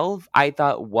himself, I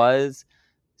thought was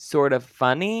sort of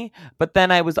funny. But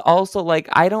then I was also like,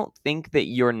 I don't think that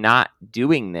you're not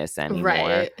doing this anymore.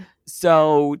 Right.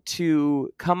 So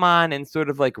to come on and sort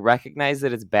of like recognize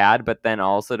that it's bad, but then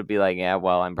also to be like, yeah,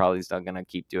 well, I'm probably still gonna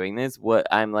keep doing this. What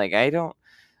I'm like, I don't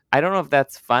know if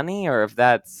that's funny or if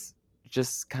that's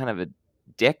just kind of a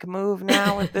dick move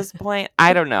now at this point.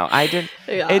 I don't know.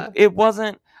 It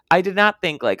wasn't. I did not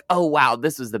think like, oh wow,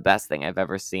 this was the best thing I've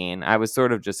ever seen. I was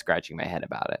sort of just scratching my head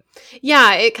about it.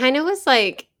 Yeah, it kind of was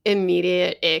like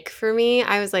immediate ick for me.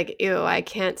 I was like, ew, I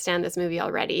can't stand this movie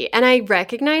already. And I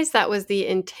recognized that was the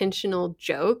intentional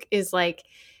joke, is like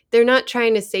they're not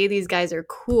trying to say these guys are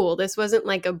cool. This wasn't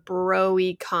like a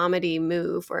bro-y comedy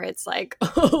move where it's like,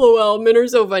 oh, well, men are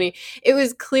so funny. It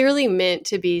was clearly meant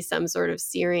to be some sort of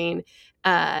searing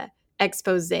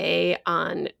expose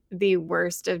on the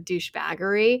worst of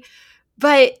douchebaggery.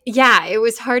 But yeah, it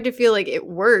was hard to feel like it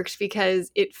worked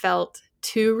because it felt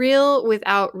too real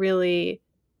without really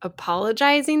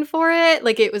apologizing for it.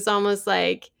 Like it was almost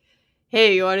like,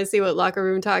 hey, you want to see what locker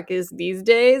room talk is these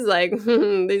days? Like,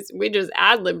 we just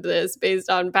ad-libbed this based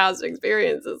on past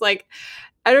experiences. Like,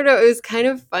 I don't know. It was kind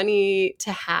of funny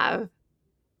to have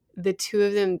the two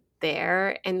of them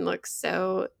there and look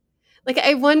so like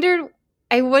I wonder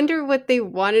what they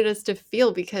wanted us to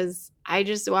feel, because I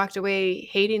just walked away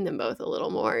hating them both a little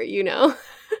more,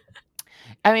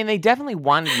 I mean, they definitely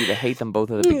wanted you to hate them both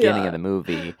at the beginning of the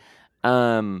movie.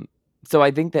 So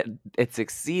I think that it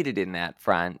succeeded in that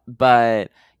front.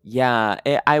 But yeah,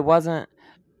 I wasn't.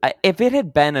 If it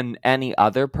had been any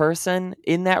other person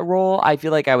in that role, I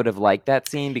feel like I would have liked that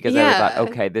scene, because I would have thought,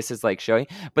 okay, this is like showing.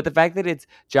 But the fact that it's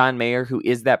John Mayer who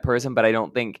is that person, but I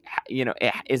don't think,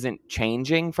 it isn't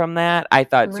changing from that, I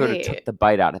thought sort of took the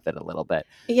bite out of it a little bit.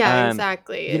 Yeah,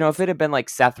 exactly. If it had been like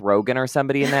Seth Rogen or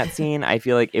somebody in that scene, I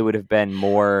feel like it would have been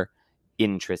more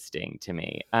interesting to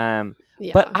me. But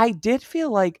Yeah. I did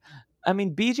feel like, I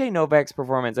mean, BJ Novak's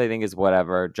performance, I think, is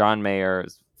whatever. John Mayer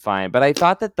is fine, but I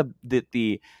thought that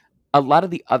the a lot of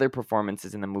the other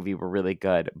performances in the movie were really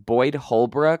good. Boyd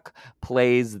Holbrook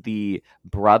plays the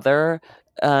brother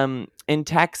in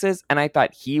Texas, and I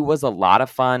thought he was a lot of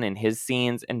fun in his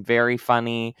scenes and very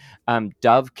funny.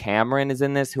 Dove Cameron is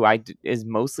in this, who is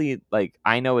mostly, like,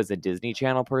 I know as a Disney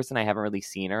Channel person. I haven't really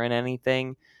seen her in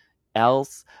anything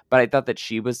else, but I thought that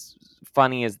she was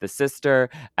funny as the sister.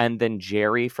 And then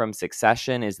Jerry from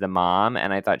Succession is the mom,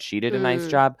 and I thought she did a nice Mm,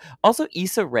 job. Also,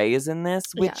 Issa Rae is in this,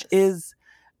 which yes. is,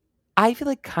 I feel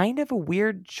like, kind of a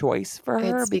weird choice for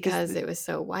her It's because because it was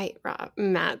so white,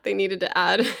 Matt. They needed to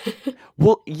add.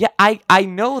 well, yeah, I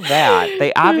know that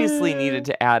they obviously needed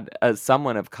to add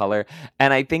someone of color,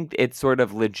 and I think it sort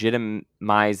of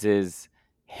legitimizes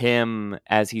him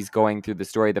as he's going through the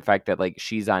story, the fact that, like,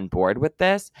 she's on board with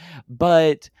this.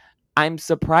 But I'm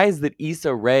surprised that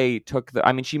Issa Rae took the,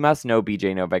 I mean, she must know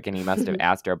BJ Novak and he must have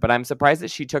asked her, but I'm surprised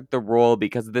that she took the role,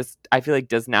 because this, I feel like,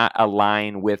 does not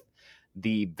align with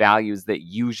the values that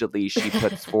usually she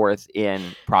puts forth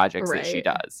in projects that she Right.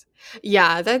 does.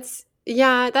 Yeah,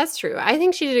 that's true. I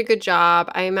think she did a good job.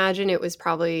 I imagine it was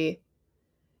probably,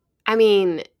 I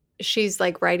mean, she's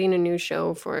like writing a new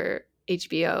show for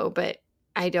HBO, but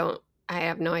I don't I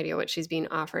have no idea what she's being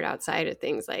offered outside of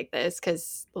things like this,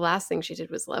 because the last thing she did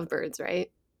was Lovebirds,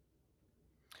 right?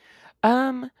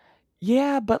 Um,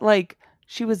 yeah, but, like,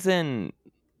 she was in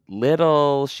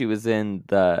Little, she was in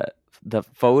the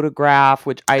Photograph,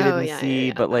 which I Oh didn't yeah, yeah, see,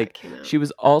 yeah. but, That like, came out. she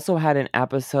was also had an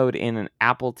episode in an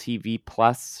Apple TV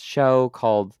Plus show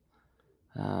called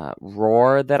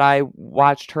Roar that I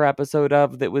watched her episode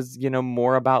of, that was,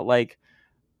 more about, like,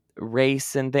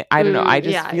 race and thing. I don't know. I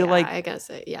just Yeah, feel yeah. like I guess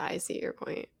yeah, I see your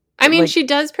point. I mean, like she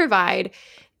does provide.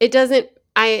 It doesn't.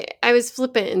 I was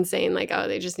flippant in saying like, oh,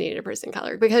 they just needed a person of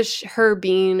color, because her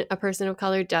being a person of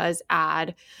color does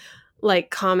add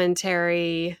like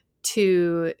commentary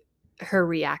to her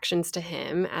reactions to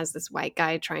him as this white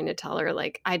guy trying to tell her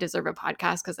like, I deserve a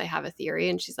podcast because I have a theory,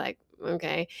 and she's like,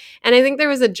 okay. And I think there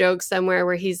was a joke somewhere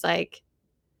where he's like,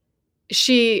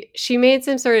 she made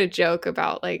some sort of joke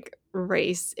about like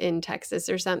race in Texas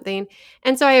or something.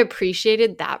 And so I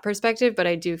appreciated that perspective, but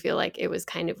I do feel like it was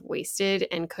kind of wasted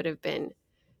and could have been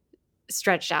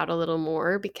stretched out a little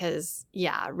more, because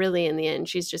yeah, really in the end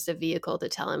she's just a vehicle to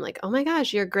tell him like, "Oh my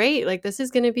gosh, you're great. Like this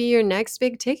is going to be your next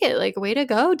big ticket. Like way to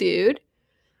go, dude."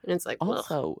 And it's like, "Ugh."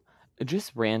 also,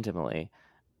 just randomly,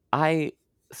 I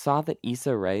saw that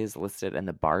Issa Rae is listed in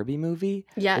the Barbie movie,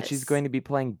 that she's Yes. going to be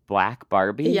playing Black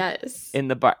Barbie Yes. in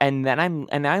the bar, and then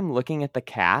I'm looking at the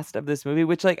cast of this movie,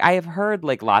 which, like, I have heard,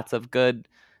 like, lots of good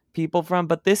people from,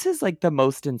 but this is, like, the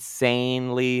most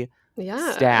insanely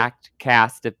Yeah. stacked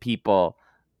cast of people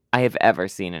I have ever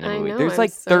seen in a I movie. know. There's I'm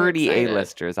like so 30 excited.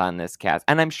 A-listers on this cast,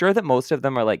 and I'm sure that most of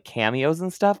them are like cameos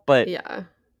and stuff, but Yeah.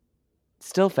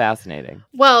 still fascinating.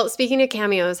 Well, speaking of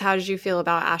cameos, how did you feel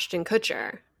about Ashton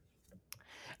Kutcher?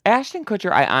 Ashton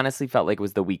Kutcher, I honestly felt like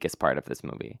was the weakest part of this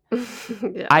movie.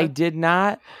 I Yeah. did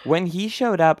not, when he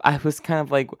showed up, I was kind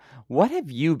of like, what have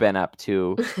you been up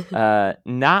to?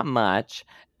 Not much.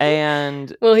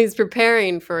 And Well, he's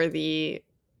preparing for the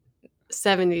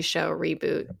 70s show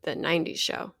reboot, the 90s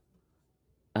show.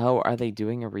 oh, are they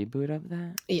doing a reboot of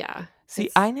that? Yeah. See,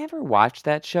 It's I never watched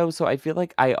that show, so I feel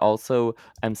like I also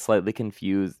am slightly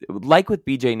confused. Like with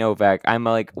BJ Novak, I'm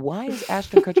like, why is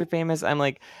Ashton Kutcher famous? I'm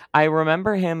like, I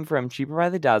remember him from Cheaper by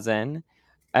the Dozen,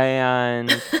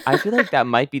 and I feel like that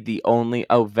might be the only.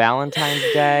 Oh, Valentine's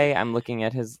Day. I'm looking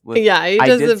at his list. Yeah, he I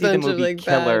does a did see the bunch of movie like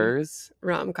bad Killers.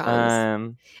 rom-coms.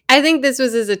 Um, I think this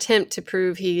was his attempt to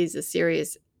prove he's a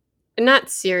serious, not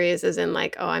serious as in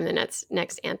like, oh, I'm the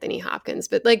next Anthony Hopkins,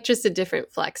 but like just a different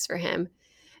flex for him.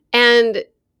 And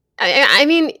I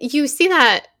mean, you see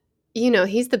that,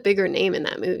 he's the bigger name in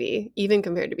that movie, even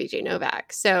compared to BJ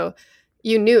Novak. So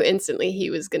you knew instantly he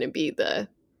was going to be the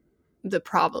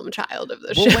problem child of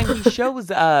the well, when he show.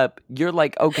 shows up, you're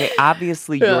like, okay,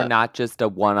 obviously you're Yeah. not just a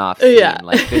one-off Yeah. scene.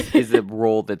 Like, this is a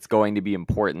role that's going to be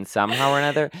important somehow or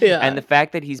another. And Yeah. the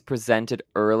fact that he's presented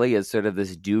early as sort of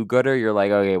this do-gooder, you're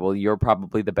like, okay, well, you're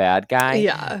probably the bad guy,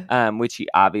 Yeah. which he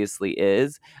obviously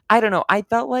is. I don't know. I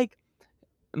felt like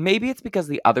maybe it's because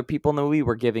the other people in the movie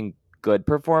were giving good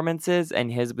performances and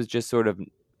his was just sort of,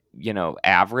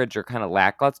 average or kind of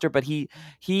lackluster, but he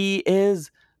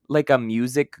is like a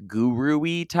music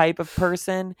guru-y type of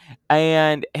person,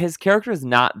 and his character is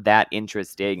not that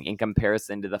interesting in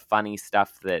comparison to the funny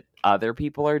stuff that other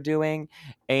people are doing.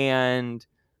 And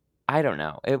I don't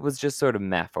know. It was just sort of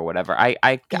meh or whatever. I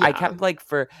Yeah. kept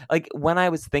when I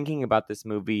was thinking about this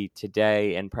movie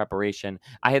today in preparation,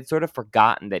 I had sort of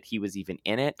forgotten that he was even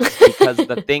in it because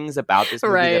the things about this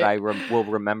movie that Right. I will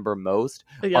remember most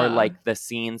are Yeah. like the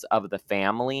scenes of the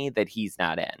family that he's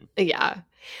not in. Yeah.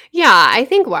 Yeah, I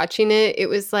think watching it, it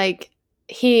was like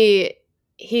he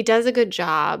does a good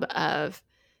job of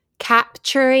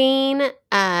capturing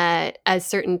a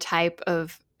certain type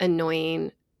of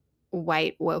annoying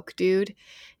white woke dude.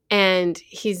 And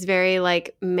he's very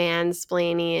like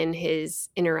mansplaining in his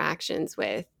interactions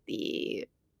with the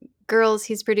girls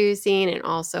he's producing and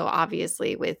also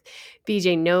obviously with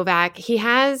BJ Novak. He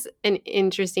has an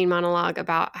interesting monologue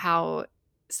about how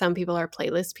some people are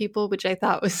playlist people, which I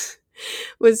thought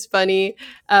was funny,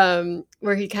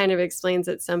 where he kind of explains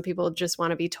that some people just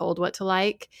want to be told what to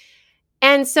like.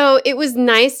 And so it was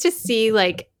nice to see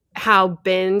like how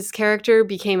Ben's character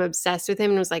became obsessed with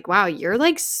him and was like, wow, you're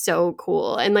like so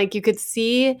cool. And like you could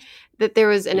see that there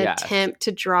was an Yes. attempt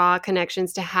to draw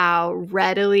connections to how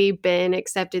readily Ben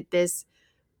accepted this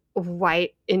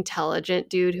white intelligent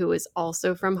dude who was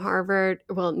also from Harvard,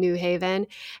 well, New Haven,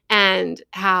 and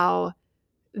how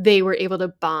they were able to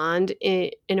bond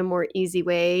in a more easy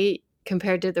way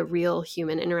compared to the real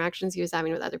human interactions he was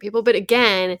having with other people. But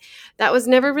again, that was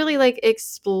never really like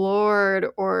explored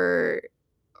or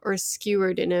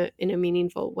skewered in a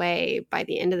meaningful way by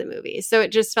the end of the movie. So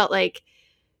it just felt like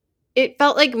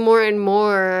more and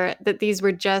more that these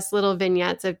were just little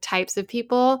vignettes of types of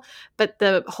people, but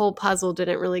the whole puzzle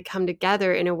didn't really come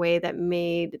together in a way that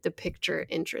made the picture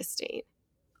interesting.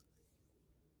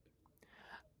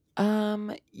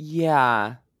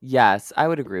 Yeah. Yes, I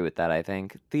would agree with that, I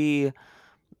think.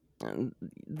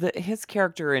 His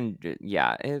character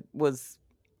it was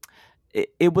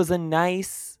a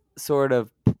nice sort of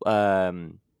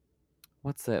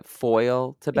what's it,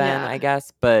 foil to Ben, I Yeah.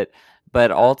 guess, but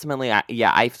ultimately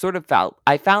I sort of felt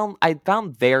I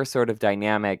found their sort of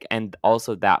dynamic and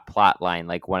also that plot line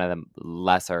like one of the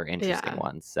lesser interesting Yeah.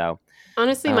 ones. So,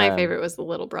 Honestly, my um favorite was the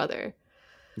little brother,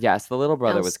 yes, the little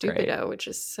brother El was great. Stupido, which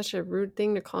is such a rude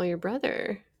thing to call your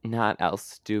brother. Not El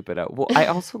Stupido. Well, I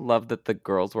also love that the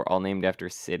girls were all named after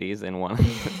cities and one of them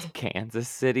was Kansas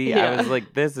City. I was Yeah.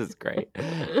 like, this is great.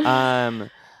 Um,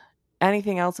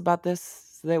 Anything else about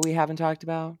this that we haven't talked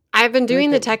about? I've been I feel like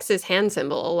doing the that. Texas hand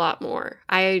symbol a lot more.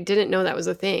 I didn't know that was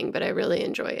a thing, but I really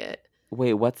enjoy it.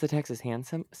 Wait, what's the Texas hand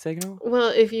signal? Well,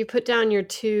 if you put down your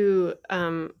two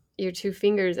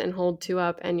fingers and hold two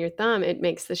up and your thumb, it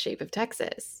makes the shape of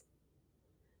Texas.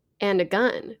 And a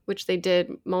gun, which they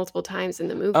did multiple times in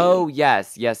the movie. Oh,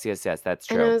 yes. That's And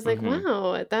true. I was like, Mhm.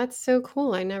 wow, that's so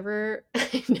cool. I never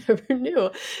knew.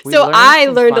 We So learned I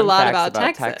some learned a fun lot facts about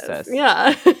about Texas. Texas.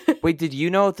 Yeah. Wait, did you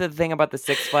know the thing about the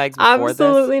Six Flags before this?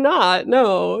 Absolutely not.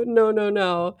 No.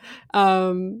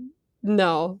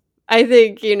 No. I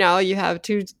think, you have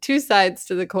two sides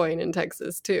to the coin in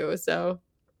Texas too. So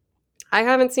I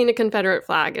haven't seen a Confederate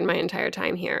flag in my entire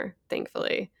time here,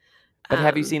 thankfully. But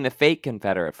have you seen the fake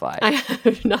Confederate flag? I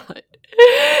have not.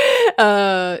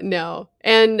 No.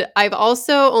 And I've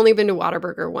also only been to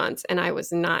Whataburger once, and I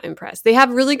was not impressed. They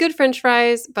have really good French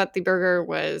fries, but the burger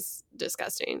was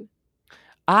disgusting.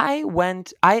 I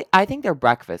think their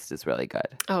breakfast is really good.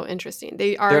 Oh, interesting.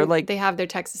 They're like They have their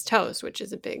Texas toast, which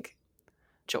is a big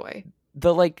joy.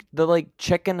 the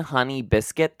chicken honey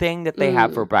biscuit thing that they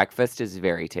have for Mm. breakfast is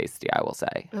very tasty, I will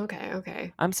say.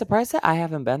 Okay. I'm surprised that I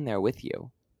haven't been there with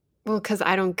you. Well, because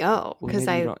I don't go. Well, Because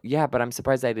maybe you I don't. Yeah, but I'm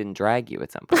surprised I didn't drag you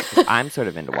at some point. 'Cause I'm sort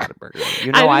of into Whataburger.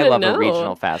 You I know, I didn't love a regional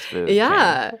know. fast food chain.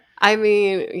 Yeah. I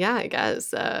mean, yeah, I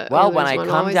guess. Well, when There's I one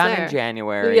come always down in there.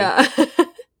 January, Yeah.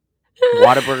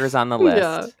 Whataburger's on the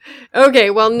Yeah. list.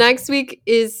 Okay, well, next week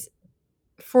is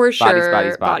for sure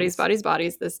Bodies.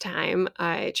 bodies this time.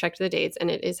 I checked the dates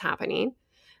and it is happening.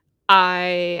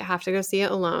 I have to go see it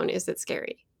alone. Is it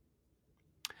scary?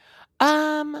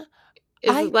 Um,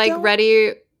 Is I it like don't.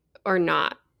 ready or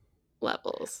not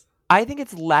levels? I think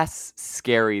it's less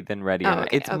scary than Ready or Oh, Not.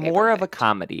 okay. It's Okay, more of a perfect.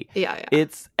 comedy. Yeah.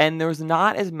 And there's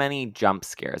not as many jump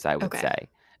scares, I would Okay. say.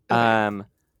 Okay.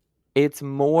 It's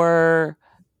more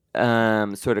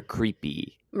sort of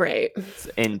creepy Right.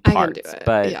 in I can do parts, it.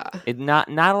 but Yeah. it not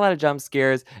a lot of jump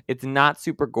scares. It's not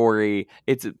super gory.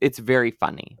 It's very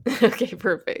funny. Okay,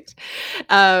 perfect.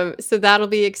 So that'll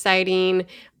be exciting.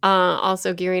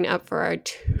 Also gearing up for our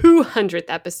 200th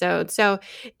episode. So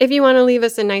if you want to leave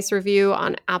us a nice review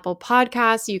on Apple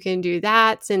Podcasts, you can do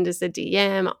that. Send us a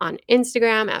DM on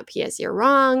Instagram at PS You're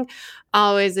Wrong.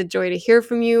 Always a joy to hear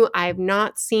from you. I've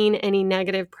not seen any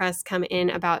negative press come in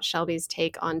about Shelby's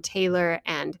take on Taylor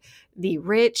and the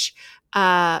rich.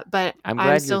 But I'm I'm glad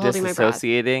you're still holding my breath.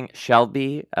 disassociating.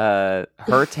 Shelby,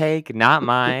 her take, not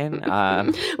mine.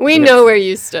 We The know where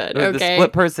you stood, the okay?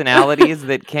 split personalities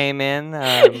that came in.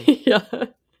 Yeah.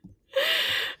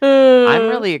 I'm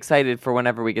really excited for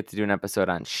whenever we get to do an episode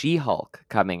on She-Hulk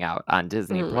coming out on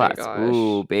Disney Oh my Plus. gosh.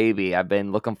 Ooh, baby, I've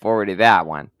been looking forward to that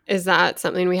one. Is that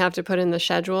something we have to put in the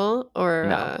schedule? Or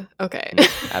No. okay. No,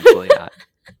 absolutely not.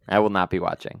 I will not be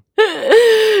watching.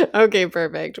 Okay,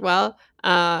 perfect. Well,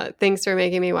 thanks for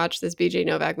making me watch this BJ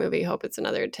Novak movie. Hope it's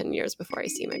another 10 years before I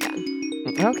see him again.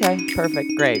 Okay, perfect.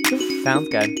 Great. Sounds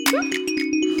good.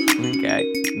 Okay.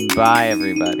 Bye,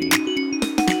 everybody.